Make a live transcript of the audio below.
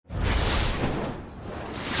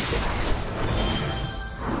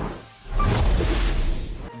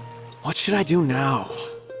What should I do now?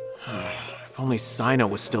 If only Cyno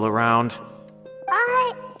was still around.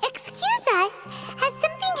 Excuse us. Has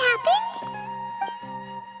something happened?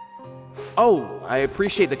 Oh, I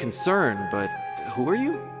appreciate the concern, but who are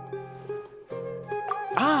you?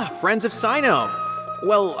 Ah, friends of Cyno!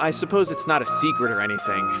 Well, I suppose it's not a secret or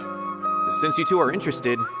anything. Since you two are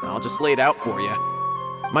interested, I'll just lay it out for you.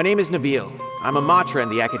 My name is Nabil. I'm a matra in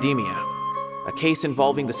the Akademiya. A case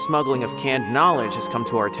involving the smuggling of canned knowledge has come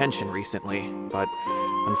to our attention recently, but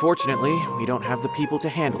unfortunately, we don't have the people to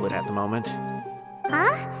handle it at the moment.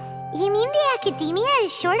 Huh? You mean the Akademiya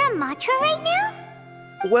is short on matra right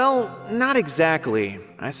now? Well, not exactly.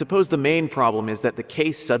 I suppose the main problem is that the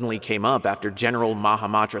case suddenly came up after General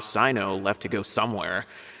Mahamatra Cyno left to go somewhere.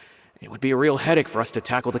 It would be a real headache for us to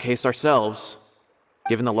tackle the case ourselves.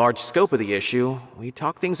 Given the large scope of the issue, we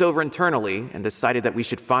talked things over internally and decided that we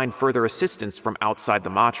should find further assistance from outside the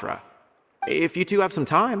Matra. If you two have some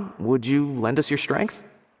time, would you lend us your strength?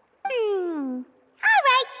 All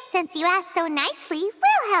right. Since you asked so nicely,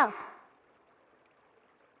 we'll help.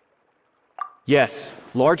 Yes,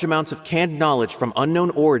 large amounts of canned knowledge from unknown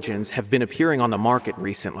origins have been appearing on the market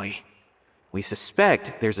recently. We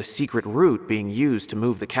suspect there's a secret route being used to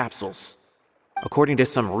move the capsules. According to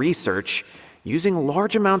some research, using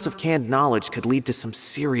large amounts of canned knowledge could lead to some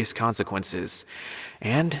serious consequences,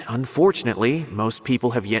 and unfortunately, most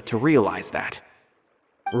people have yet to realize that.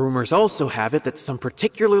 Rumors also have it that some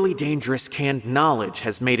particularly dangerous canned knowledge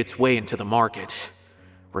has made its way into the market.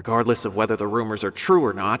 Regardless of whether the rumors are true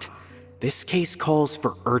or not, this case calls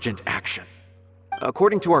for urgent action.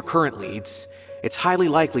 According to our current leads, it's highly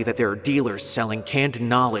likely that there are dealers selling canned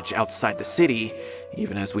knowledge outside the city,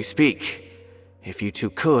 even as we speak. If you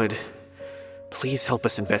two could, please help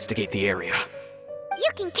us investigate the area. You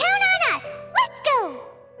can count on us! Let's go!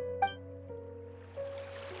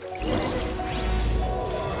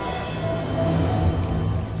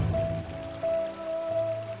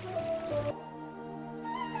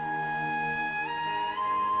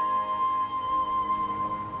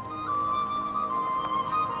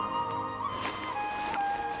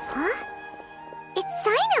 Huh? It's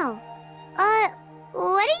Cyno!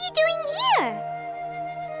 What are you doing here?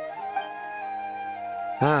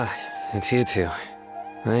 Ah, it's you two.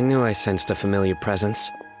 I knew I sensed a familiar presence.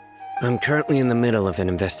 I'm currently in the middle of an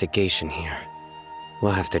investigation here.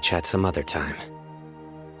 We'll have to chat some other time.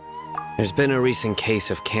 There's been a recent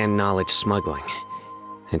case of canned knowledge smuggling.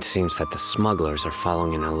 It seems that the smugglers are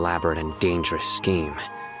following an elaborate and dangerous scheme.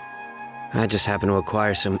 I just happened to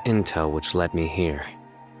acquire some intel which led me here.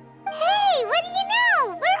 Hey, what do you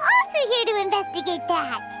know? We're also here to investigate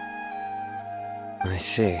that. I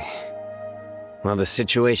see. Well, the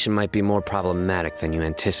situation might be more problematic than you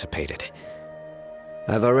anticipated.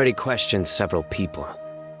 I've already questioned several people,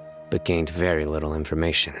 but gained very little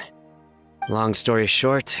information. Long story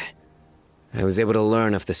short, I was able to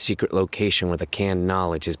learn of the secret location where the canned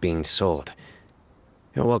knowledge is being sold.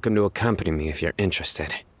 You're welcome to accompany me if you're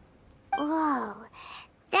interested. Whoa,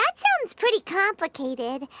 that sounds pretty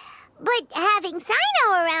complicated. But having Cyno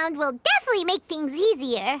around will definitely make things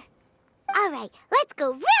easier. All right, let's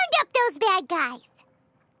go round up those bad guys.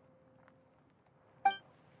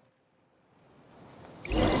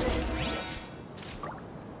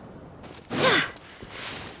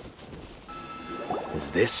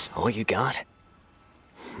 Is this all you got?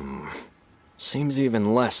 Seems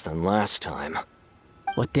even less than last time.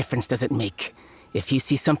 What difference does it make? If you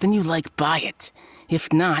see something you like, buy it.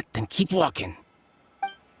 If not, then keep walking.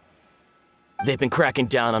 They've been cracking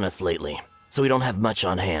down on us lately, so we don't have much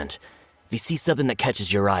on hand. If you see something that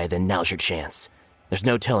catches your eye, then now's your chance. There's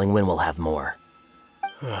no telling when we'll have more.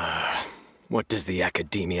 What does the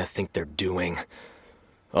Akademiya think they're doing?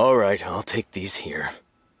 Alright, I'll take these here.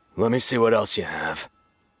 Let me see what else you have.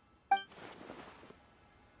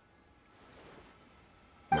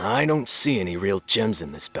 I don't see any real gems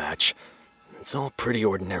in this batch. It's all pretty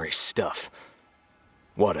ordinary stuff.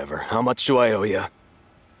 Whatever, how much do I owe you?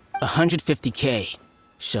 150K.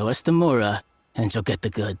 Show us the Mora, and you'll get the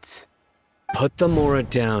goods. Put the Mora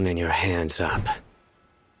down and your hands up.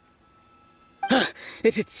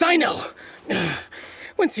 It's Cyno!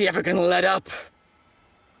 When's he ever gonna let up?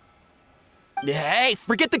 Hey,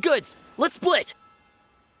 forget the goods! Let's split!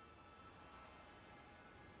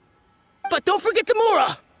 But don't forget the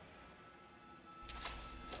Mora!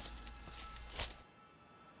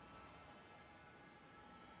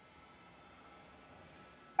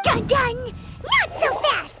 Dun-dun! Not so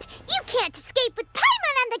fast! You can't escape with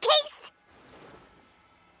Paimon on the case!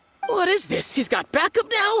 What is this? He's got backup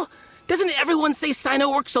now? Doesn't everyone say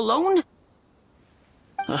Cyno works alone?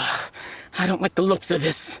 I don't like the looks of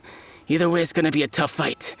this. Either way, it's gonna be a tough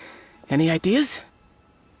fight. Any ideas?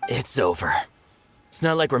 It's over. It's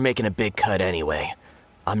not like we're making a big cut anyway.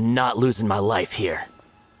 I'm not losing my life here.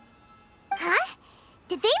 Huh?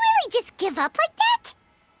 Did they really just give up like that?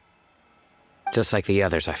 Just like the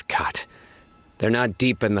others I've cut. They're not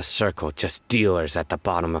deep in the circle, just dealers at the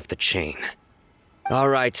bottom of the chain. All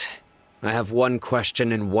right, I have one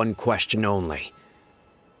question and one question only.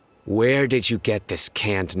 Where did you get this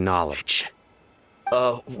canned knowledge?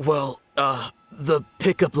 The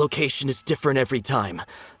pickup location is different every time.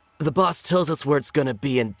 The boss tells us where it's gonna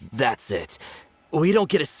be and that's it. We don't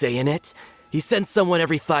get a say in it. He sends someone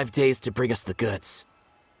every 5 days to bring us the goods.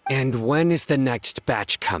 And when is the next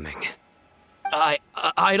batch coming? I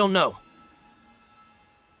don't know.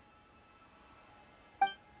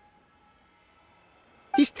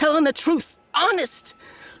 He's telling the truth. Honest.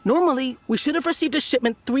 Normally, we should have received a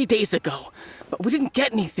shipment 3 days ago, but we didn't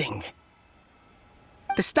get anything.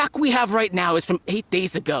 The stock we have right now is from 8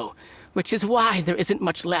 days ago, which is why there isn't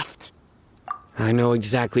much left. I know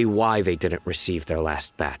exactly why they didn't receive their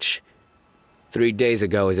last batch. 3 days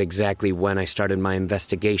ago is exactly when I started my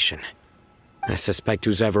investigation. I suspect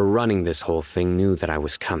who's ever running this whole thing knew that I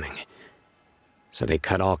was coming. So they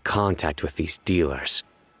cut all contact with these dealers.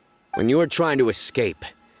 When you were trying to escape,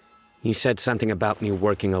 you said something about me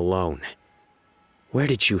working alone. Where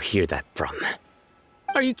did you hear that from?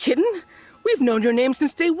 Are you kidding? We've known your name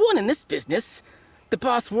since day one in this business. The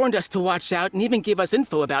boss warned us to watch out and even gave us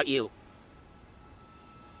info about you.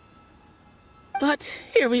 But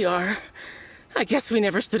here we are. I guess we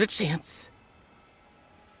never stood a chance.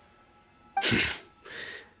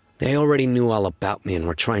 They already knew all about me and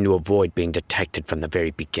were trying to avoid being detected from the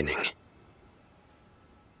very beginning.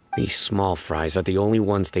 These small fries are the only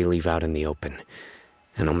ones they leave out in the open.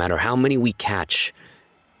 And no matter how many we catch,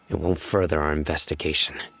 it won't further our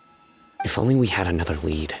investigation. If only we had another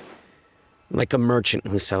lead. Like a merchant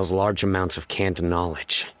who sells large amounts of canned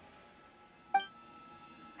knowledge.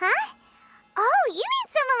 Huh? Oh, you mean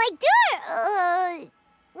someone like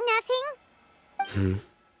nothing?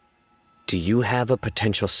 Do you have a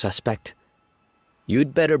potential suspect?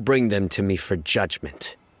 You'd better bring them to me for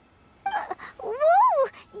judgment. Whoa!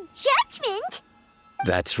 Judgment?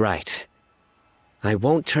 That's right. I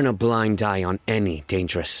won't turn a blind eye on any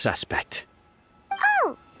dangerous suspect.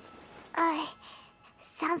 Oh!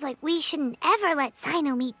 Sounds like we shouldn't ever let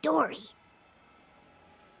Cyno meet Dory.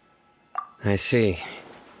 I see.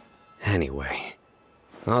 Anyway,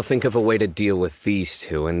 I'll think of a way to deal with these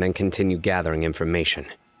two and then continue gathering information.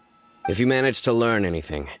 If you manage to learn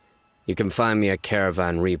anything, you can find me a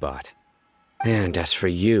caravan rebot. And as for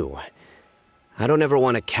you, I don't ever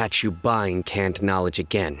want to catch you buying canned knowledge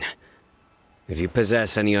again. If you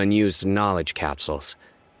possess any unused knowledge capsules,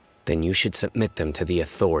 then you should submit them to the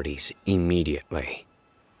authorities immediately.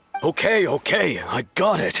 Okay, I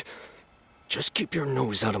got it. Just keep your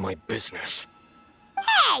nose out of my business.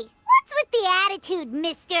 Hey! What's with the attitude,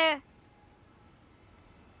 mister?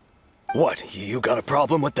 What, you got a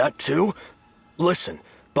problem with that too? Listen,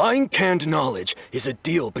 buying canned knowledge is a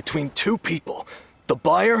deal between two people, the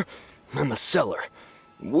buyer and the seller.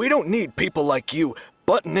 We don't need people like you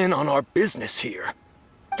butting in on our business here.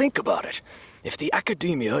 Think about it. If the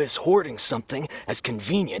Akademiya is hoarding something as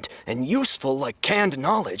convenient and useful like canned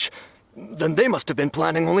knowledge, then they must have been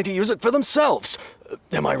planning only to use it for themselves.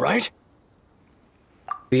 Am I right?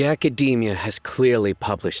 The Akademiya has clearly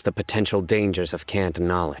published the potential dangers of canned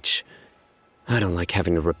knowledge. I don't like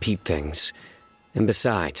having to repeat things. And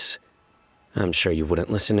besides, I'm sure you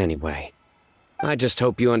wouldn't listen anyway. I just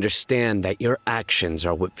hope you understand that your actions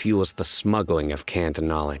are what fuels the smuggling of canned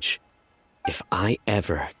knowledge. If I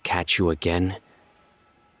ever catch you again,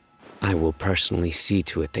 I will personally see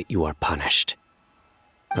to it that you are punished.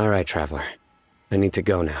 All right, Traveler. I need to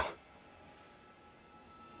go now.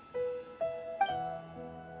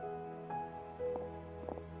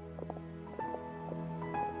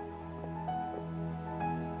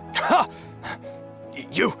 Ha!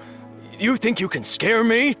 You think you can scare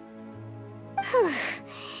me?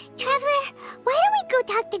 Traveler, why don't we go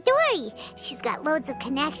talk to Dory? She's got loads of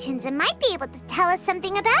connections and might be able to tell us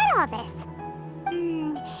something about all this.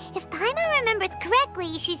 If Paimon remembers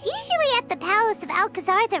correctly, she's usually at the Palace of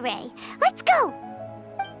Alcazar's Array. Let's go!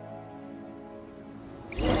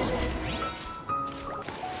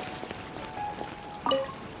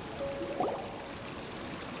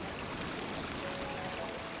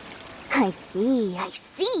 I see.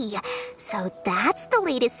 So that's the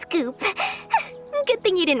latest scoop. Good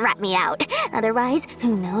thing you didn't rat me out. Otherwise,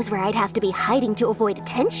 who knows where I'd have to be hiding to avoid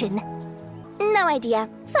attention. No idea.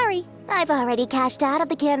 Sorry. I've already cashed out of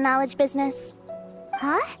the canned knowledge business.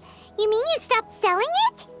 Huh? You mean you stopped selling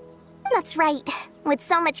it? That's right. With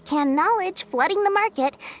so much canned knowledge flooding the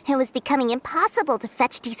market, it was becoming impossible to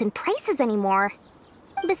fetch decent prices anymore.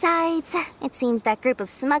 Besides, it seems that group of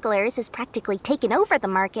smugglers has practically taken over the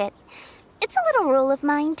market. It's a little rule of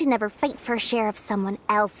mine to never fight for a share of someone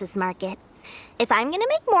else's market. If I'm gonna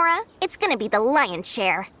make Mora, it's gonna be the lion's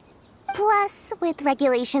share. Plus, with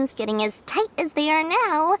regulations getting as tight as they are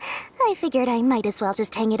now, I figured I might as well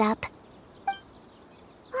just hang it up.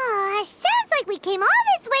 Aw, sounds like we came all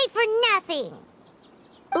this way for nothing.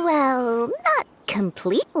 Well, not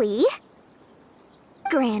completely.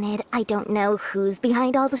 Granted, I don't know who's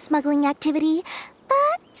behind all the smuggling activity,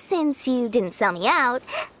 but since you didn't sell me out,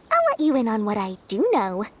 I'll let you in on what I do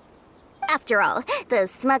know. After all,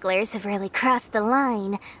 those smugglers have really crossed the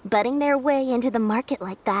line, butting their way into the market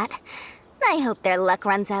like that. I hope their luck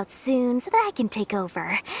runs out soon so that I can take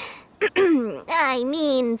over. I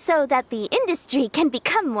mean, so that the industry can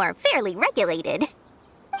become more fairly regulated.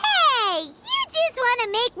 Hey, you just want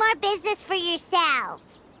to make more business for yourself.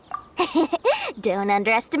 Don't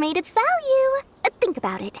underestimate its value. Think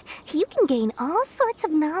about it. You can gain all sorts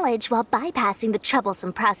of knowledge while bypassing the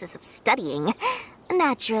troublesome process of studying.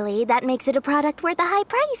 Naturally, that makes it a product worth a high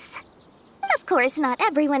price. Of course, not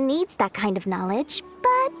everyone needs that kind of knowledge,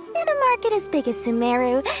 but in a market as big as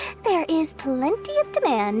Sumeru, there is plenty of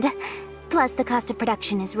demand. Plus, the cost of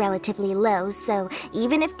production is relatively low, so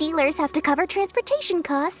even if dealers have to cover transportation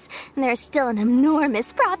costs, there's still an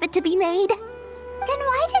enormous profit to be made. Then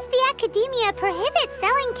why does the Academia prohibit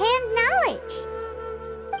selling canned knowledge?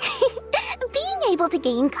 Being able to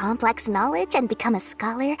gain complex knowledge and become a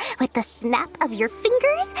scholar with the snap of your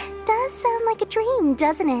fingers does sound like a dream,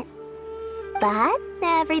 doesn't it? But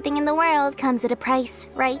everything in the world comes at a price,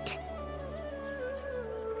 right?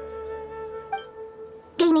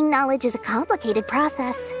 Gaining knowledge is a complicated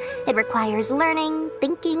process. It requires learning,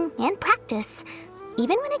 thinking, and practice.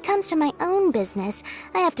 Even when it comes to my own business,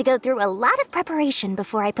 I have to go through a lot of preparation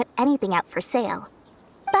before I put anything out for sale.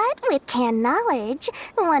 But with canned knowledge,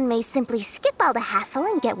 one may simply skip all the hassle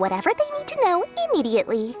and get whatever they need to know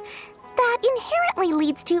immediately. That inherently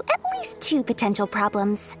leads to at least two potential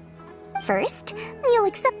problems. First, you'll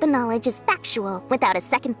accept the knowledge as factual without a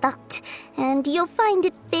second thought, and you'll find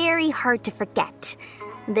it very hard to forget.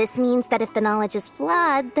 This means that if the knowledge is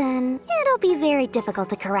flawed, then it'll be very difficult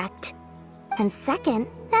to correct. And second,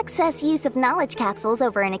 excess use of knowledge capsules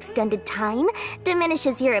over an extended time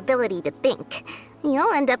diminishes your ability to think.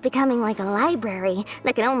 You'll end up becoming like a library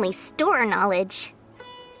that can only store knowledge.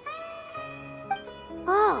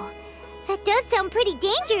 Oh, that does sound pretty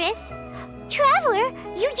dangerous. Traveler,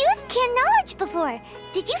 you used canned knowledge before.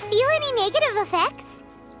 Did you feel any negative effects?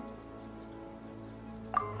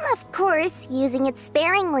 Of course, using it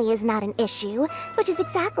sparingly is not an issue, which is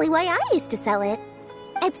exactly why I used to sell it.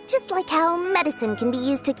 It's just like how medicine can be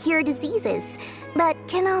used to cure diseases, but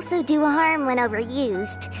can also do harm when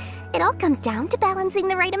overused. It all comes down to balancing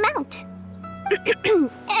the right amount.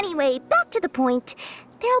 Anyway, back to the point.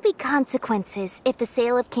 There'll be consequences if the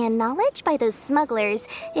sale of canned knowledge by those smugglers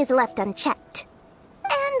is left unchecked.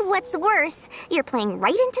 And what's worse, you're playing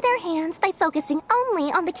right into their hands by focusing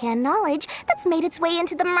only on the canned knowledge that's made its way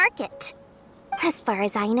into the market. As far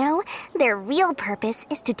as I know, their real purpose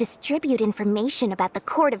is to distribute information about the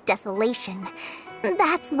Court of Desolation.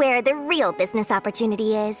 That's where the real business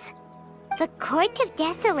opportunity is. The Court of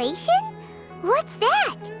Desolation? What's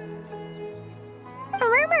that?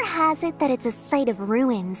 Rumor has it that it's a site of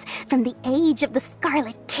ruins from the age of the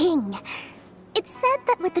Scarlet King. It's said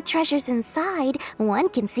that with the treasures inside, one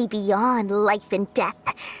can see beyond life and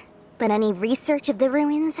death. But any research of the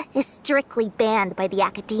ruins is strictly banned by the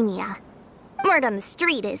Academia. Word on the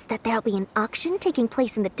street is that there'll be an auction taking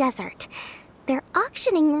place in the desert. They're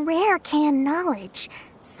auctioning rare canned knowledge,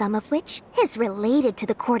 some of which is related to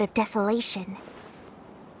the Court of Desolation.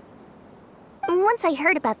 Once I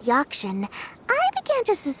heard about the auction, I began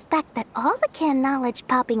to suspect that all the canned knowledge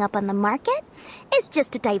popping up on the market is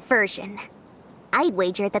just a diversion. I'd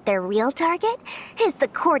wager that their real target is the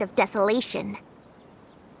Court of Desolation.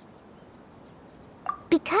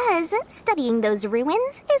 Because studying those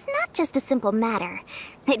ruins is not just a simple matter.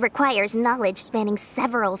 It requires knowledge spanning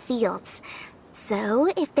several fields. So,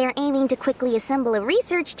 if they're aiming to quickly assemble a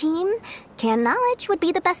research team, canned knowledge would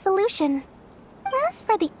be the best solution. As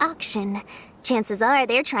for the auction, chances are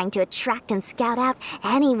they're trying to attract and scout out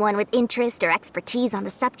anyone with interest or expertise on the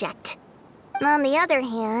subject. On the other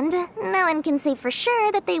hand, no one can say for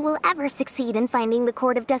sure that they will ever succeed in finding the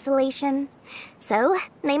Court of Desolation. So,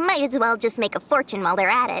 they might as well just make a fortune while they're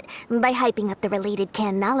at it by hyping up the related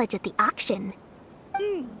canned knowledge at the auction.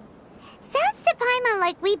 Sounds to Paimon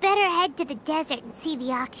like we better head to the desert and see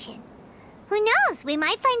the auction. Who knows, we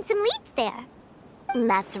might find some leads there.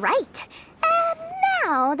 That's right. And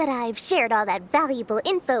now that I've shared all that valuable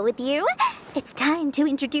info with you, it's time to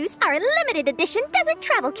introduce our limited edition desert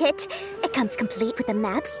travel kit. It comes complete with a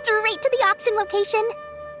map straight to the auction location.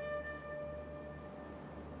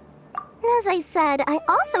 As I said, I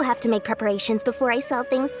also have to make preparations before I sell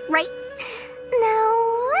things, right?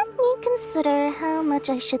 Now, let me consider how much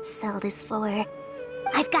I should sell this for.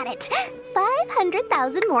 I've got it!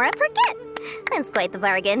 500,000 mora per kit! That's quite the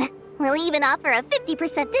bargain. We'll even offer a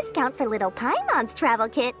 50% discount for Little Paimon's travel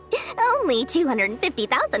kit. Only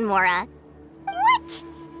 250,000 mora. What?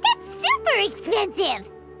 That's super expensive!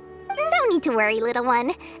 No need to worry, little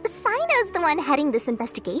one. Cyno's the one heading this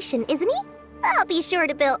investigation, isn't he? I'll be sure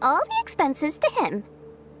to bill all the expenses to him.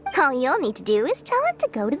 All you'll need to do is tell him to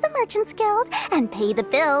go to the Merchants Guild and pay the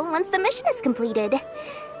bill once the mission is completed.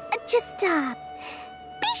 Just,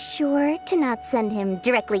 be sure to not send him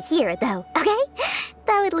directly here, though, okay?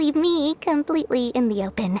 That would leave me completely in the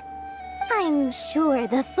open. I'm sure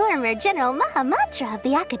the former General Mahamatra of the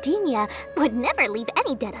Akademiya would never leave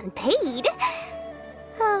any debt unpaid.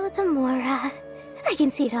 Oh, the mora. I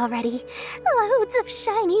can see it already. Loads of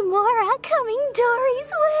shiny mora coming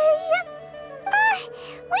Dory's way.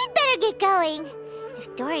 We'd better get going.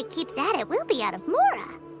 If Dory keeps at it, we'll be out of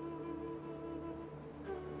mora.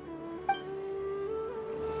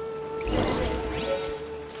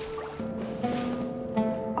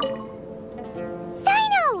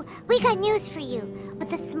 Cyno! We got news for you. What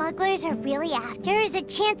the smugglers are really after is a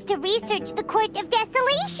chance to research the Court of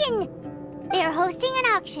Desolation. They are hosting an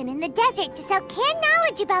auction in the desert to sell canned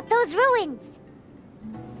knowledge about those ruins.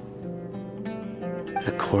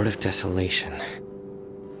 The Court of Desolation.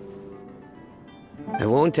 I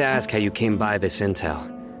won't ask how you came by this intel,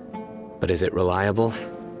 but is it reliable?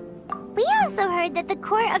 We also heard that the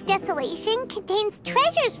Court of Desolation contains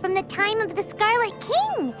treasures from the time of the Scarlet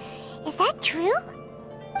King. Is that true?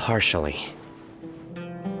 Partially.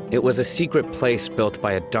 It was a secret place built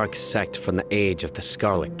by a dark sect from the age of the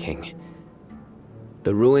Scarlet King.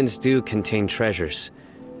 The ruins do contain treasures,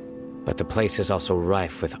 but the place is also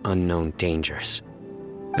rife with unknown dangers.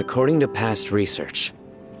 According to past research,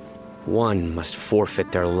 one must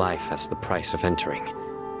forfeit their life as the price of entering.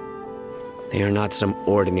 They are not some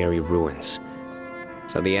ordinary ruins,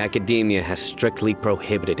 so the Akademiya has strictly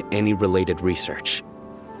prohibited any related research.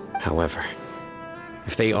 However,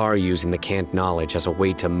 if they are using the canned knowledge as a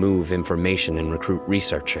way to move information and recruit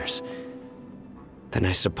researchers, then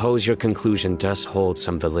I suppose your conclusion does hold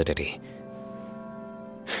some validity.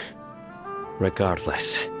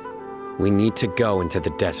 Regardless, we need to go into the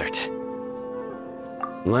desert.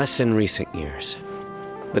 Less in recent years,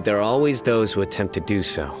 but there are always those who attempt to do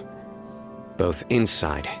so, both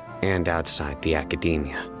inside and outside the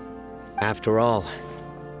Akademiya. After all,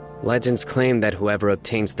 legends claim that whoever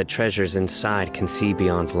obtains the treasures inside can see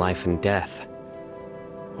beyond life and death,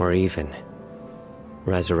 or even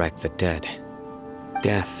resurrect the dead.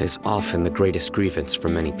 Death is often the greatest grievance for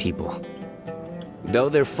many people. Though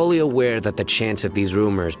they're fully aware that the chance of these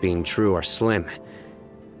rumors being true are slim,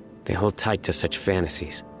 they hold tight to such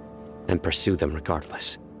fantasies and pursue them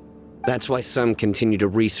regardless. That's why some continue to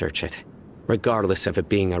research it, regardless of it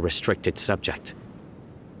being a restricted subject.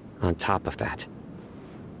 On top of that,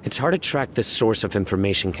 it's hard to track the source of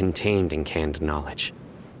information contained in canned knowledge.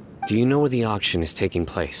 Do you know where the auction is taking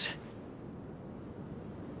place?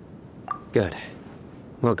 Good.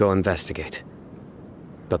 We'll go investigate.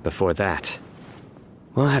 But before that,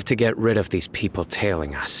 we'll have to get rid of these people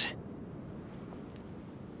tailing us.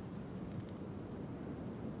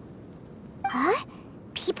 Huh?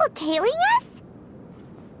 People tailing us?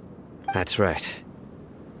 That's right.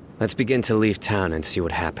 Let's begin to leave town and see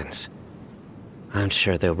what happens. I'm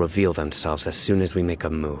sure they'll reveal themselves as soon as we make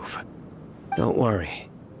a move. Don't worry.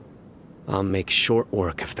 I'll make short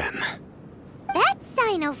work of them. That's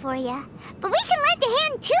Cyno for ya. But we can lend a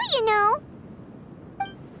hand too, you know.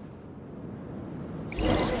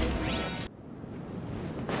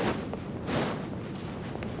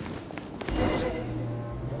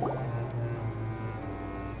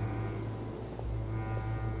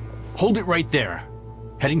 Hold it right there.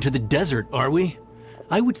 Heading to the desert, are we?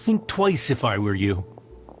 I would think twice if I were you.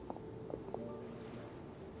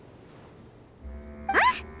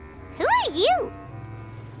 Huh? Who are you?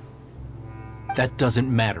 That doesn't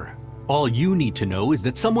matter. All you need to know is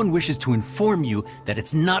that someone wishes to inform you that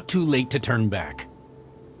it's not too late to turn back.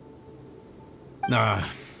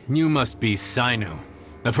 You must be Cyno.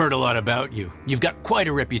 I've heard a lot about you. You've got quite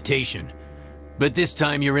a reputation. But this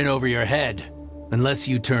time you're in over your head. Unless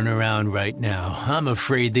you turn around right now, I'm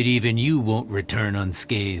afraid that even you won't return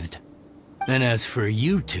unscathed. And as for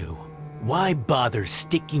you two, Why bother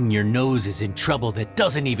sticking your noses in trouble that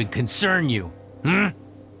doesn't even concern you? Hmm?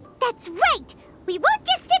 That's right! We won't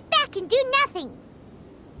just sit back and do nothing!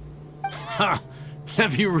 Ha!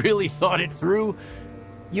 Have you really thought it through?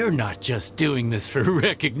 You're not just doing this for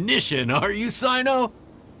recognition, are you, Cyno?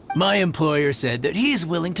 My employer said that he's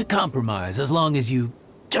willing to compromise as long as you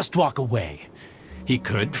just walk away. He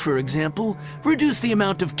could, for example, reduce the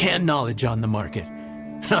amount of canned knowledge on the market.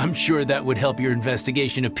 I'm sure that would help your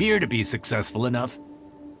investigation appear to be successful enough.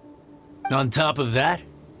 On top of that,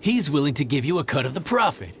 he's willing to give you a cut of the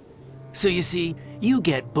profit. So you see, you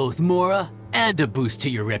get both Mora and a boost to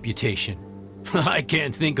your reputation. I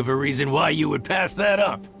can't think of a reason why you would pass that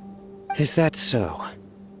up. Is that so?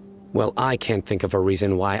 Well, I can't think of a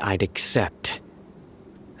reason why I'd accept.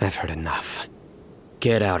 I've heard enough.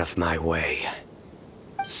 Get out of my way.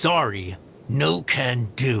 Sorry, no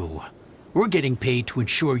can do. We're getting paid to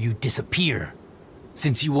ensure you disappear.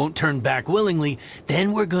 Since you won't turn back willingly,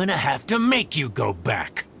 then we're gonna have to make you go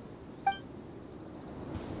back.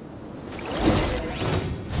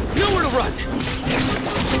 Nowhere to run!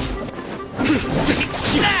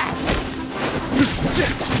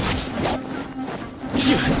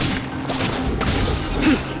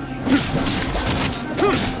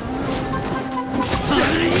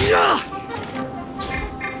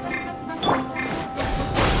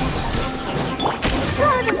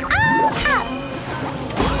 Throw them all out!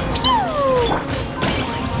 Pew!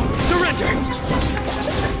 Surrender!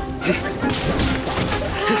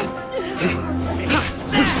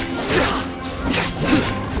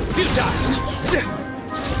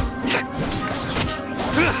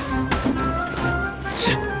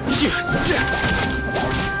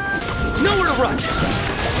 Nowhere to run!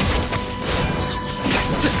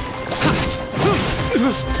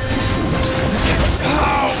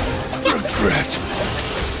 Regret.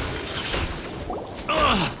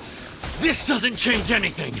 This doesn't change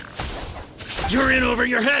anything. You're in over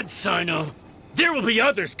your head, Cyno. There will be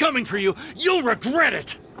others coming for you. You'll regret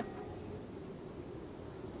it.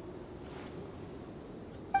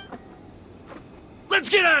 Let's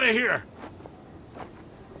get out of here.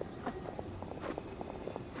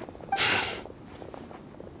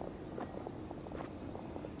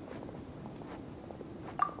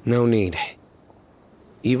 No need.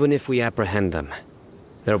 Even if we apprehend them,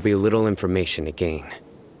 there'll be little information to gain.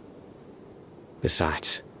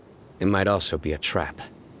 Besides, it might also be a trap.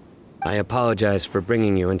 I apologize for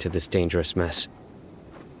bringing you into this dangerous mess.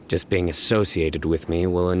 Just being associated with me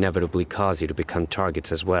will inevitably cause you to become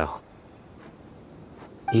targets as well.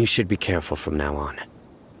 You should be careful from now on.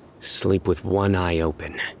 Sleep with one eye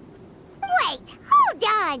open. Wait, hold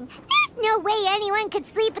on! There's no way anyone could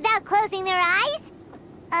sleep without closing their eyes!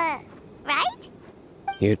 Right?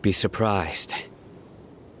 You'd be surprised.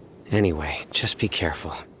 Anyway, just be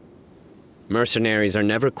careful. Mercenaries are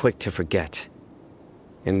never quick to forget.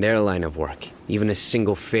 In their line of work, even a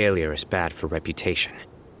single failure is bad for reputation.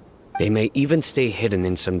 They may even stay hidden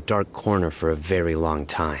in some dark corner for a very long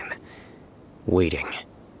time, waiting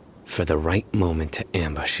for the right moment to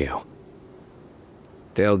ambush you.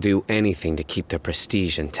 They'll do anything to keep their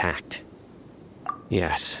prestige intact.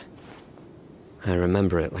 Yes, I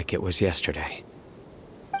remember it like it was yesterday.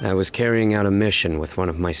 I was carrying out a mission with one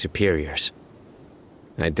of my superiors.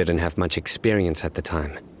 I didn't have much experience at the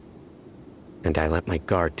time, and I let my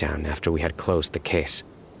guard down after we had closed the case.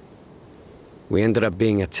 We ended up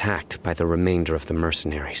being attacked by the remainder of the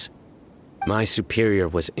mercenaries. My superior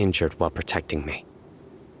was injured while protecting me,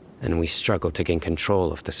 and we struggled to gain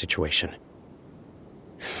control of the situation.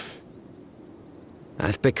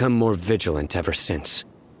 I've become more vigilant ever since,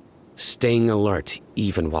 staying alert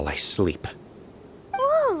even while I sleep.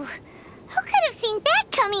 Whoa! Who could have seen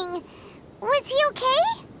that coming? Was he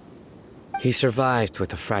okay? He survived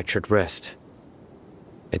with a fractured wrist.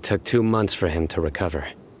 It took 2 months for him to recover.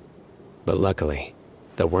 But luckily,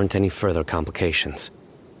 there weren't any further complications.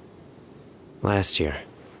 Last year,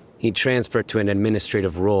 he transferred to an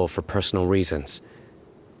administrative role for personal reasons,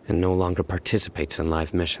 and no longer participates in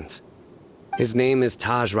live missions. His name is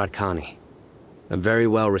Teyvat Chapter, a very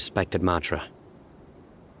well-respected Matra.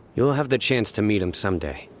 You'll have the chance to meet him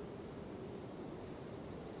someday.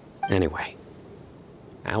 Anyway,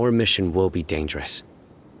 our mission will be dangerous.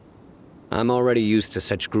 I'm already used to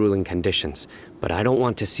such grueling conditions, but I don't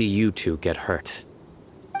want to see you two get hurt.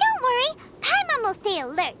 Don't worry, Paimon will stay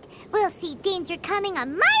alert. We'll see danger coming a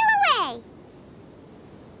mile away.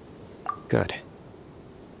 Good.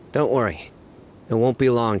 Don't worry. It won't be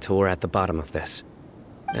long till we're at the bottom of this.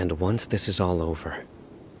 And once this is all over,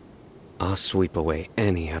 I'll sweep away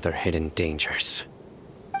any other hidden dangers.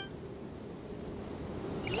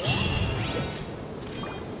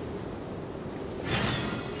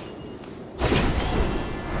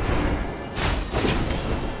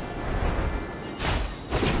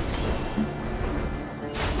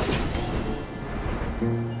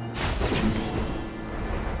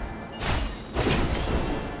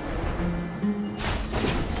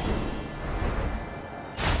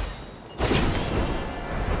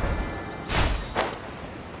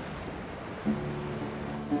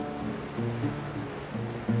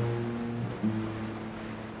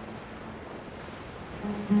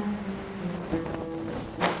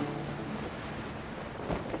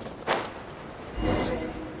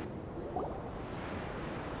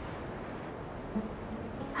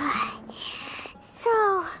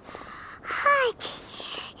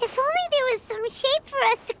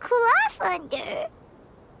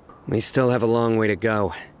 We still have a long way to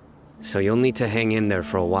go, so you'll need to hang in there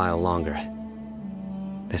for a while longer.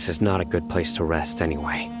 This is not a good place to rest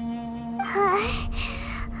anyway.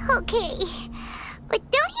 Okay. But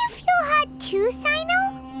don't you feel hot too, Cyno?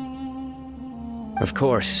 Of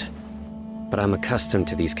course, but I'm accustomed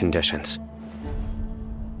to these conditions.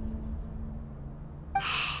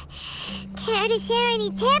 Care to share any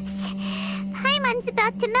tips? Paimon's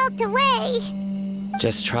about to melt away.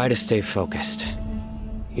 Just try to stay focused.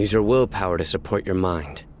 Use your willpower to support your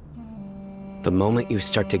mind. The moment you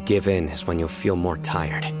start to give in is when you'll feel more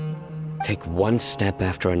tired. Take one step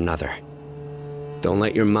after another. Don't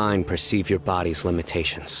let your mind perceive your body's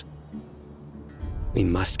limitations. We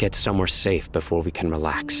must get somewhere safe before we can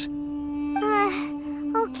relax. Okay,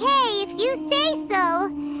 if you say so.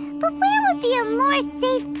 But where would be a more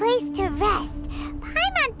safe place to rest?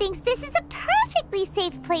 Paimon thinks this is a perfectly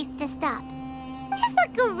safe place to stop. Just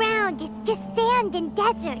look around, it's just sand and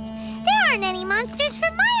desert. There aren't any monsters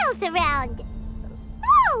for miles around.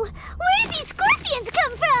 Whoa! Where did these scorpions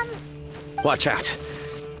come from? Watch out.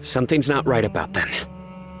 Something's not right about them.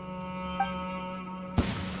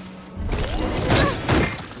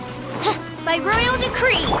 By royal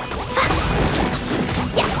decree!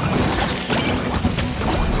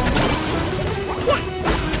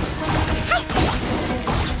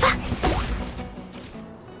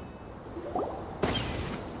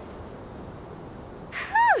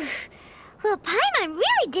 Well, Paimon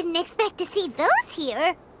really didn't expect to see those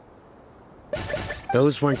here.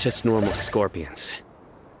 Those weren't just normal scorpions.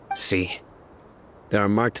 See? There are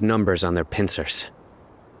marked numbers on their pincers.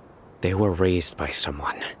 They were raised by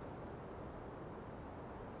someone.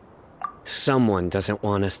 Someone doesn't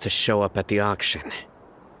want us to show up at the auction.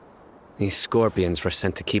 These scorpions were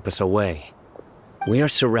sent to keep us away. We are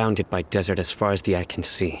surrounded by desert as far as the eye can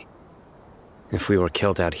see. If we were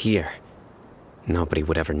killed out here, nobody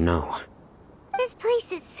would ever know. This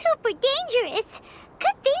place is super dangerous.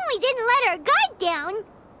 Good thing we didn't let our guard down.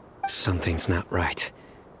 Something's not right.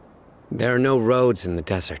 There are no roads in the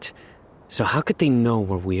desert, so how could they know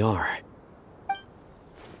where we are?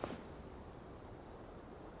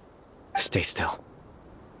 Stay still.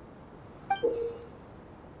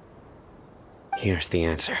 Here's the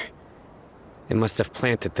answer. It must have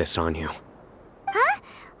planted this on you. Huh?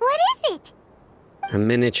 What is it? A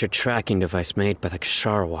miniature tracking device made by the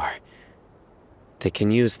Ksharawar. They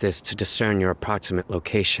can use this to discern your approximate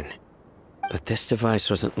location. But this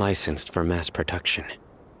device wasn't licensed for mass production.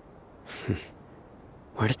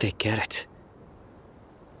 Where did they get it?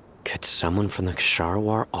 Could someone from the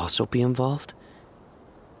Ksharawar also be involved?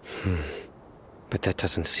 But that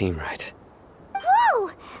doesn't seem right. Whoa!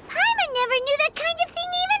 Paimon never knew that kind of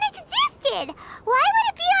thing even existed! Why would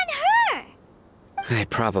it be on her? They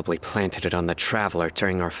probably planted it on the Traveler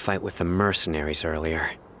during our fight with the mercenaries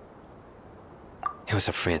earlier. It was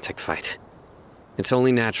a frantic fight. It's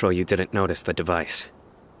only natural you didn't notice the device.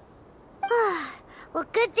 Well,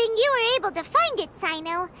 good thing you were able to find it,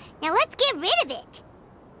 Cyno. Now let's get rid of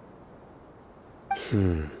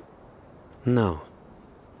it. No.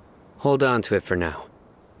 Hold on to it for now.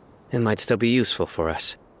 It might still be useful for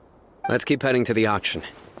us. Let's keep heading to the auction.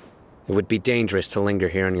 It would be dangerous to linger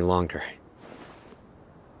here any longer.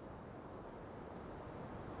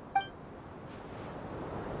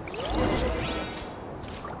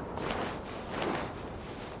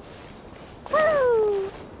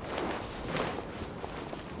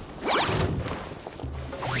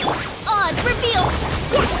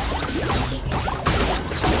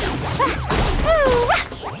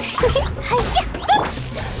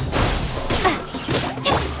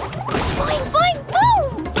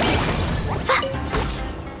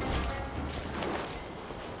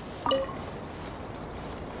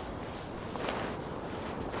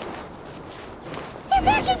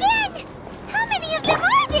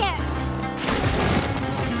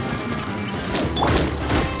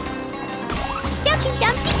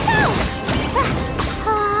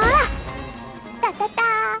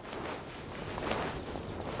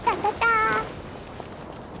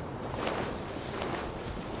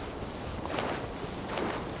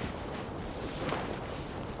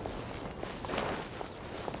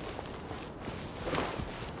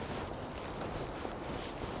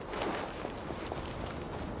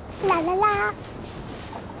 La la la.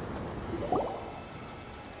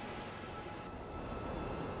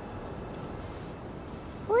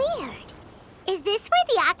 Weird. Is this where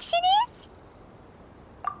the auction is?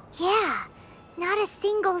 Yeah, not a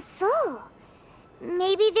single soul.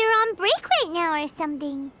 Maybe they're on break right now or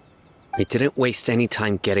something. We didn't waste any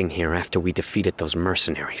time getting here after we defeated those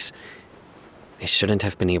mercenaries. They shouldn't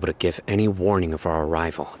have been able to give any warning of our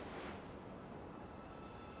arrival.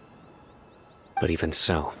 But even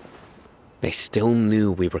so, they still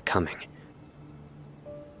knew we were coming.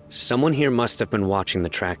 Someone here must have been watching the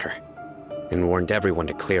tracker, and warned everyone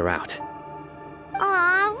to clear out.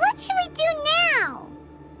 Aw, what should we do now?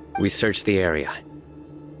 We searched the area.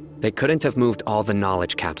 They couldn't have moved all the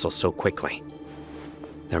knowledge capsules so quickly.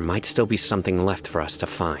 There might still be something left for us to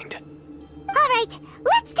find. Alright,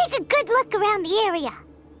 let's take a good look around the area.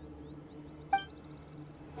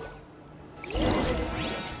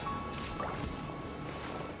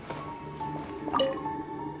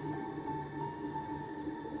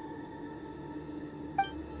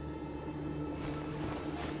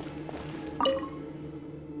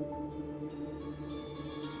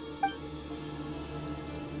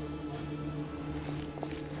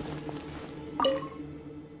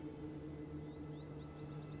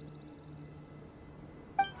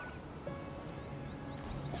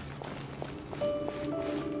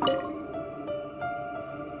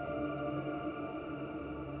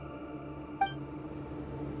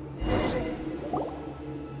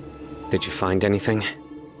 Did you find anything?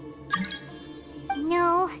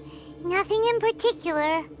 No, nothing in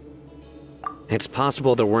particular. It's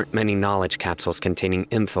possible there weren't many knowledge capsules containing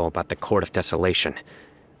info about the Court of Desolation,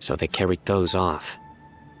 so they carried those off.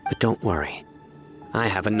 But don't worry. I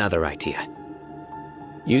have another idea.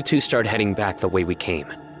 You two start heading back the way we came.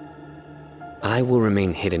 I will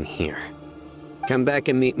remain hidden here. Come back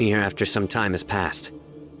and meet me here after some time has passed.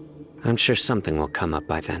 I'm sure something will come up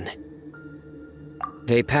by then.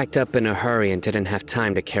 They packed up in a hurry and didn't have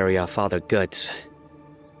time to carry off all their goods.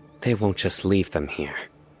 They won't just leave them here.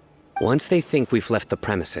 Once they think we've left the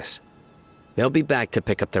premises, they'll be back to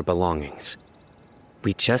pick up their belongings.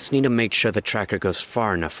 We just need to make sure the tracker goes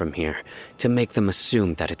far enough from here to make them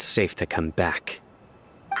assume that it's safe to come back.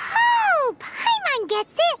 Oh, Paimon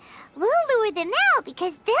gets it! We'll lure them out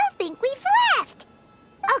because they'll think we've left.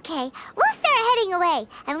 Okay, we'll start heading away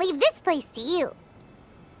and leave this place to you.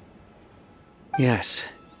 Yes,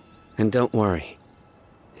 and don't worry.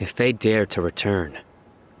 If they dare to return,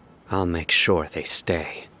 I'll make sure they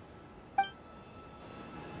stay.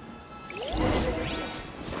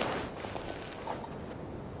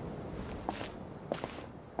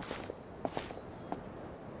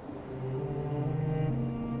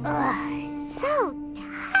 Ugh, so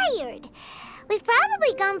tired. We've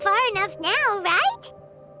probably gone far enough now, right?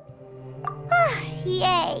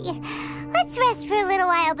 Yay. Let's rest for a little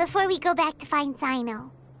while before we go back to find Cyno.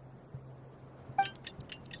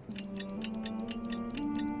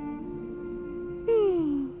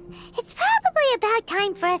 It's probably about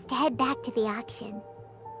time for us to head back to the auction.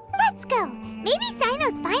 Let's go. Maybe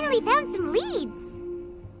Cyno's finally found some leads.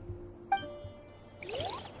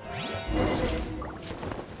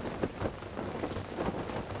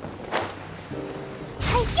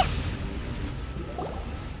 Hi-ya!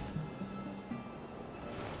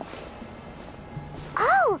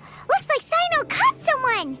 Oh, looks like Cyno caught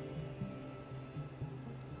someone!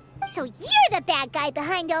 So you're the bad guy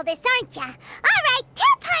behind all this, aren't ya? Alright,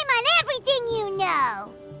 tell Paimon everything you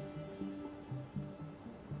know!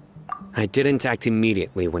 I didn't act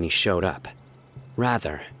immediately when he showed up.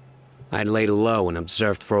 Rather, I laid low and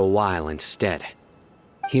observed for a while instead.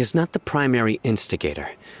 He is not the primary instigator,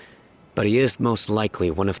 but he is most likely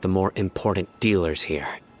one of the more important dealers here.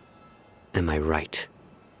 Am I right?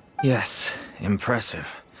 Yes,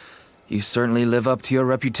 impressive. You certainly live up to your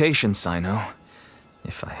reputation, Cyno.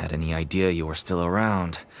 If I had any idea you were still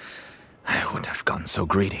around, I wouldn't have gotten so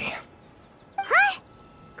greedy. Huh?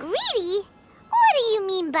 Greedy? What do you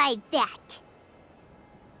mean by that?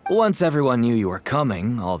 Once everyone knew you were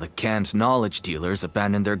coming, all the canned knowledge dealers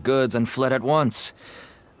abandoned their goods and fled at once.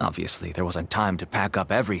 Obviously, there wasn't time to pack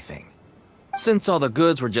up everything. Since all the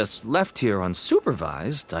goods were just left here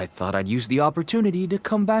unsupervised, I thought I'd use the opportunity to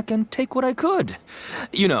come back and take what I could.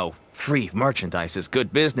 You know, free merchandise is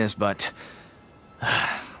good business, but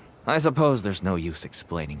I suppose there's no use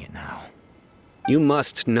explaining it now. You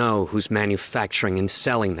must know who's manufacturing and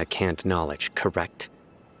selling the canned knowledge, correct?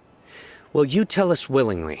 Will you tell us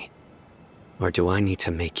willingly? Or do I need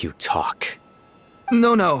to make you talk?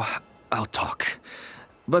 No, I'll talk.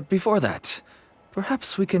 But before that,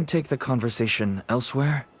 perhaps we can take the conversation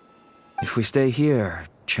elsewhere? If we stay here,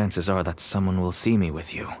 chances are that someone will see me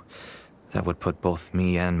with you. That would put both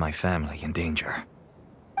me and my family in danger.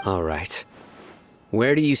 All right.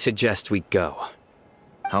 Where do you suggest we go?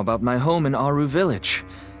 How about my home in Aru Village?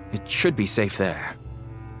 It should be safe there.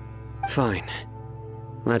 Fine.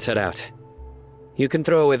 Let's head out. You can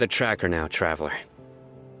throw away the tracker now, traveler.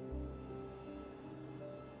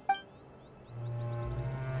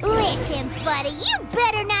 Listen, buddy, you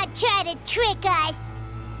better not try to trick us.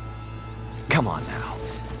 Come on now.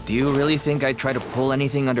 Do you really think I'd try to pull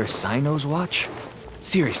anything under Cyno's watch?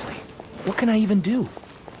 Seriously, what can I even do?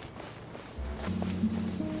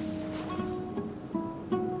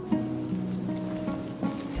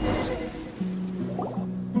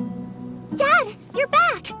 Dad, you're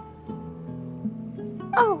back!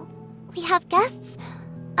 Oh, we have guests?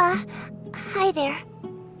 Hi there.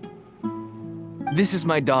 This is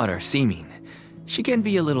my daughter, Simin. She can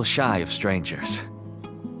be a little shy of strangers.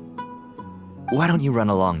 Why don't you run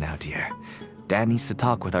along now, dear? Dad needs to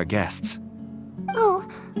talk with our guests. Oh,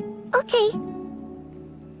 okay.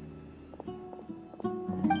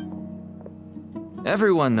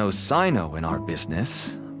 Everyone knows Cyno in our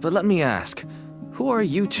business, but let me ask, who are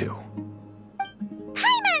you two?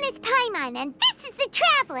 Paimon is Paimon, and this is the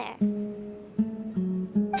Traveler!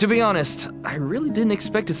 To be honest, I really didn't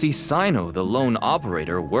expect to see Cyno, the lone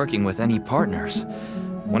operator, working with any partners.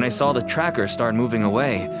 When I saw the tracker start moving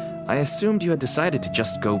away, I assumed you had decided to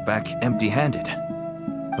just go back empty-handed.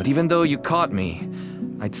 But even though you caught me,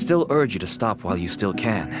 I'd still urge you to stop while you still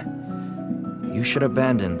can. You should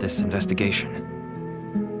abandon this investigation.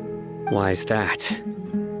 Why is that?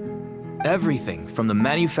 Everything from the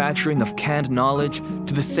manufacturing of canned knowledge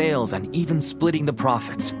to the sales and even splitting the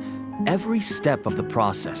profits. Every step of the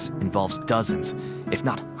process involves dozens, if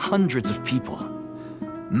not hundreds of people.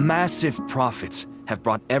 Massive profits have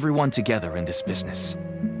brought everyone together in this business.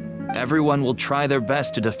 Everyone will try their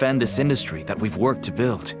best to defend this industry that we've worked to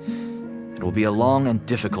build. It will be a long and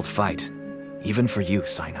difficult fight, even for you,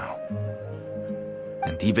 Cyno.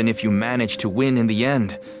 And even if you manage to win in the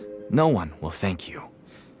end, no one will thank you.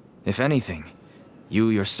 If anything, you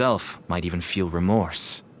yourself might even feel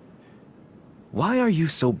remorse. Why are you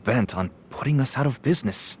so bent on putting us out of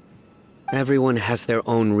business? Everyone has their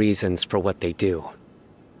own reasons for what they do.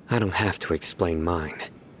 I don't have to explain mine.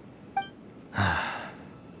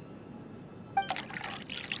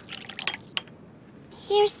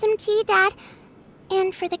 Here's some tea, Dad.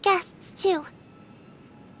 And for the guests, too.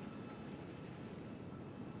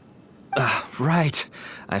 Right.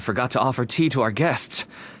 I forgot to offer tea to our guests.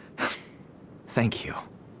 Thank you.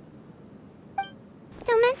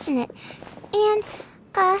 Don't mention it. And,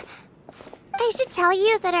 I should tell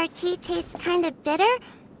you that our tea tastes kind of bitter,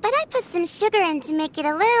 but I put some sugar in to make it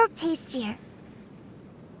a little tastier.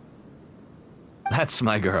 That's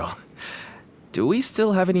my girl. Do we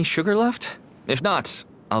still have any sugar left? If not,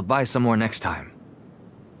 I'll buy some more next time.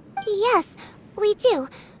 Yes, we do.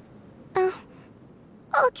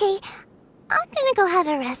 Okay. I'm gonna go have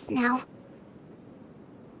a rest now.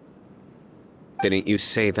 Didn't you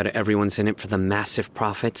say that everyone's in it for the massive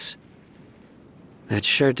profits? That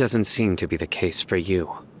sure doesn't seem to be the case for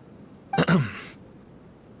you.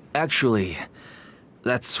 Actually,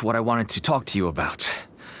 that's what I wanted to talk to you about.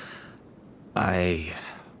 I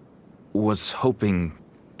was hoping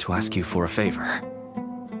to ask you for a favor.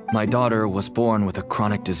 My daughter was born with a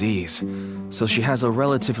chronic disease, so she has a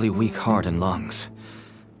relatively weak heart and lungs.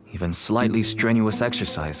 Even slightly strenuous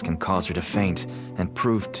exercise can cause her to faint and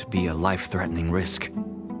prove to be a life-threatening risk.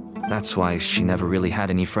 That's why she never really had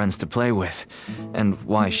any friends to play with, and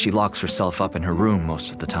why she locks herself up in her room most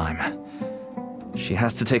of the time. She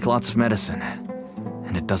has to take lots of medicine,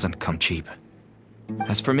 and it doesn't come cheap.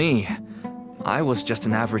 As for me, I was just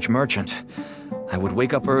an average merchant. I would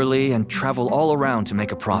wake up early and travel all around to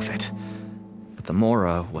make a profit. But the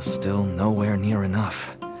Mora was still nowhere near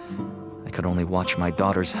enough. I could only watch my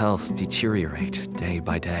daughter's health deteriorate day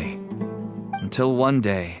by day. Until one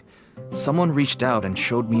day, someone reached out and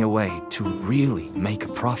showed me a way to really make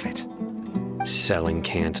a profit. Selling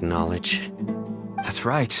canned knowledge? That's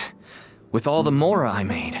right. With all the Mora I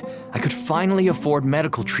made, I could finally afford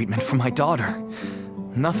medical treatment for my daughter.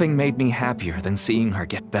 Nothing made me happier than seeing her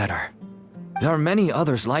get better. There are many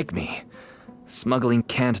others like me. Smuggling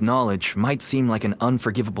canned knowledge might seem like an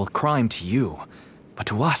unforgivable crime to you, but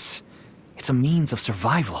to us, it's a means of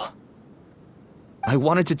survival. I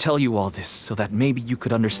wanted to tell you all this so that maybe you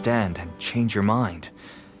could understand and change your mind.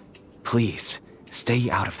 Please, stay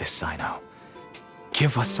out of this, Cyno.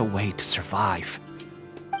 Give us a way to survive.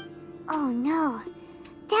 Oh no.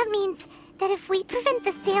 That means that if we prevent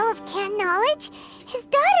the sale of canned knowledge, his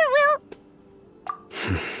daughter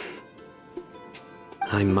will...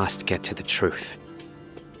 I must get to the truth.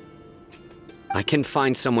 I can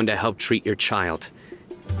find someone to help treat your child,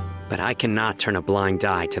 but I cannot turn a blind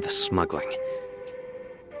eye to the smuggling.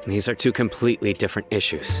 These are two completely different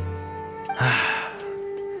issues.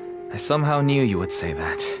 I somehow knew you would say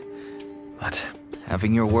that. But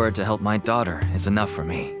having your word to help my daughter is enough for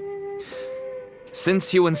me.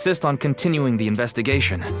 Since you insist on continuing the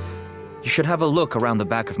investigation, you should have a look around the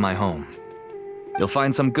back of my home. You'll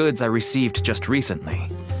find some goods I received just recently.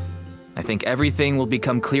 I think everything will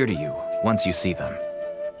become clear to you once you see them.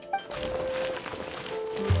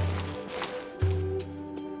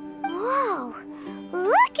 Whoa,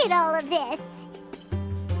 look at all of this.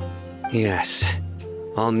 Yes,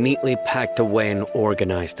 all neatly packed away and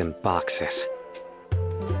organized in boxes.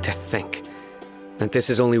 To think that this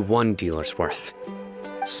is only one dealer's worth.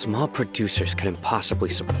 Small producers couldn't possibly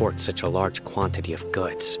support such a large quantity of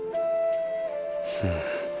goods.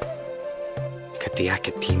 Could the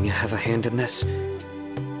Academia have a hand in this?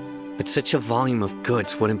 But such a volume of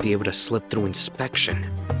goods wouldn't be able to slip through inspection.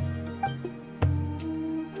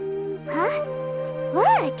 Huh?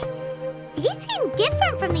 Look! These seem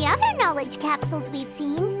different from the other knowledge capsules we've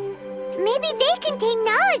seen. Maybe they contain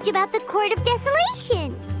knowledge about the Court of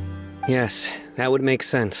Desolation. Yes, that would make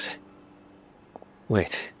sense.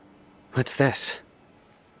 Wait, what's this?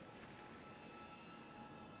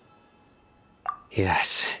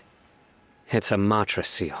 Yes, it's a Matra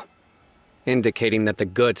seal, indicating that the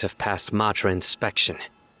goods have passed Matra inspection.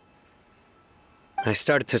 I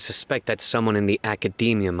started to suspect that someone in the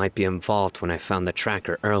Academia might be involved when I found the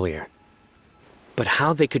tracker earlier. But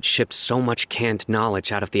how they could ship so much canned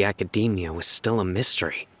knowledge out of the Academia was still a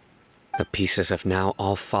mystery. The pieces have now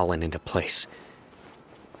all fallen into place.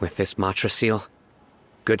 With this Matra seal,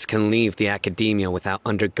 goods can leave the Academia without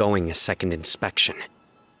undergoing a second inspection.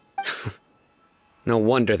 No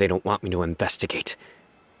wonder they don't want me to investigate.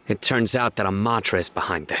 It turns out that a Matra is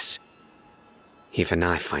behind this. Even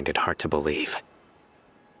I find it hard to believe.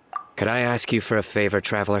 Could I ask you for a favor,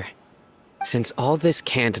 Traveler? Since all this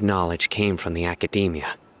canned knowledge came from the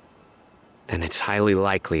Academia, then it's highly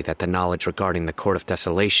likely that the knowledge regarding the Court of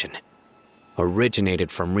Desolation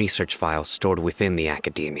originated from research files stored within the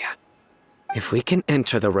Academia. If we can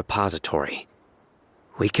enter the repository,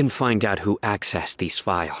 we can find out who accessed these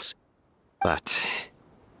files. But,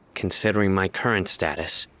 considering my current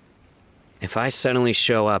status, if I suddenly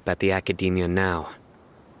show up at the Academia now,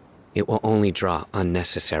 it will only draw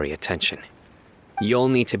unnecessary attention. You'll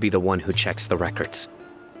need to be the one who checks the records.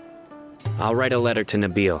 I'll write a letter to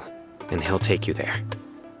Nabil, and he'll take you there.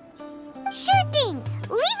 Sure thing!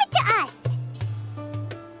 Leave it to us!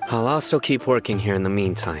 I'll also keep working here in the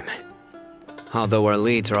meantime. Although our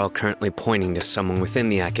leads are all currently pointing to someone within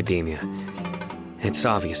the Academia, it's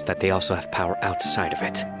obvious that they also have power outside of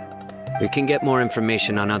it. We can get more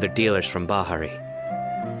information on other dealers from Bahari.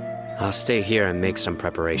 I'll stay here and make some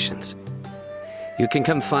preparations. You can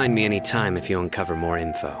come find me anytime if you uncover more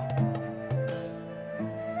info.